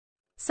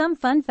Some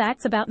fun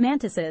facts about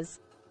mantises.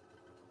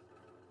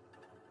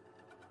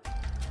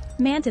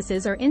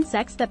 Mantises are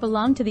insects that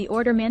belong to the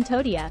order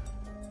Mantises.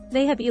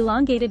 They have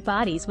elongated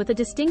bodies with a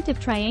distinctive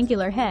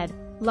triangular head,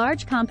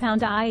 large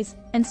compound eyes,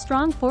 and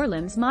strong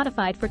forelimbs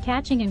modified for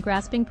catching and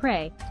grasping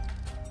prey.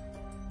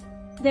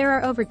 There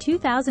are over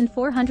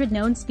 2,400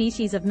 known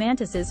species of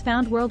mantises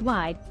found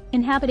worldwide,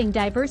 inhabiting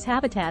diverse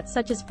habitats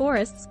such as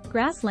forests,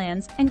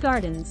 grasslands, and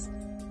gardens.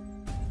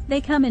 They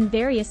come in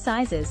various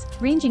sizes,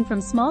 ranging from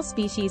small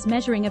species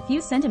measuring a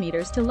few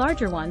centimeters to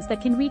larger ones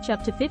that can reach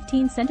up to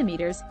 15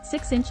 centimeters,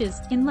 6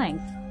 inches, in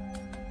length.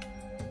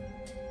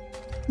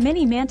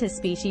 Many mantis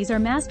species are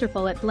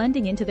masterful at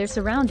blending into their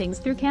surroundings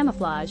through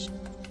camouflage.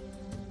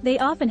 They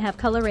often have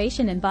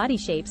coloration and body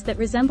shapes that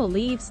resemble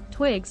leaves,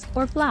 twigs,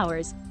 or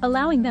flowers,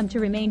 allowing them to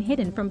remain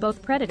hidden from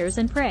both predators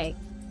and prey.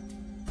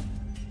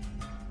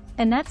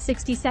 And that's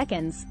 60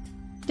 seconds.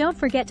 Don't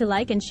forget to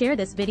like and share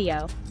this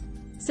video.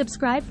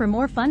 Subscribe for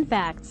more fun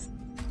facts.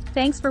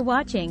 Thanks for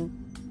watching.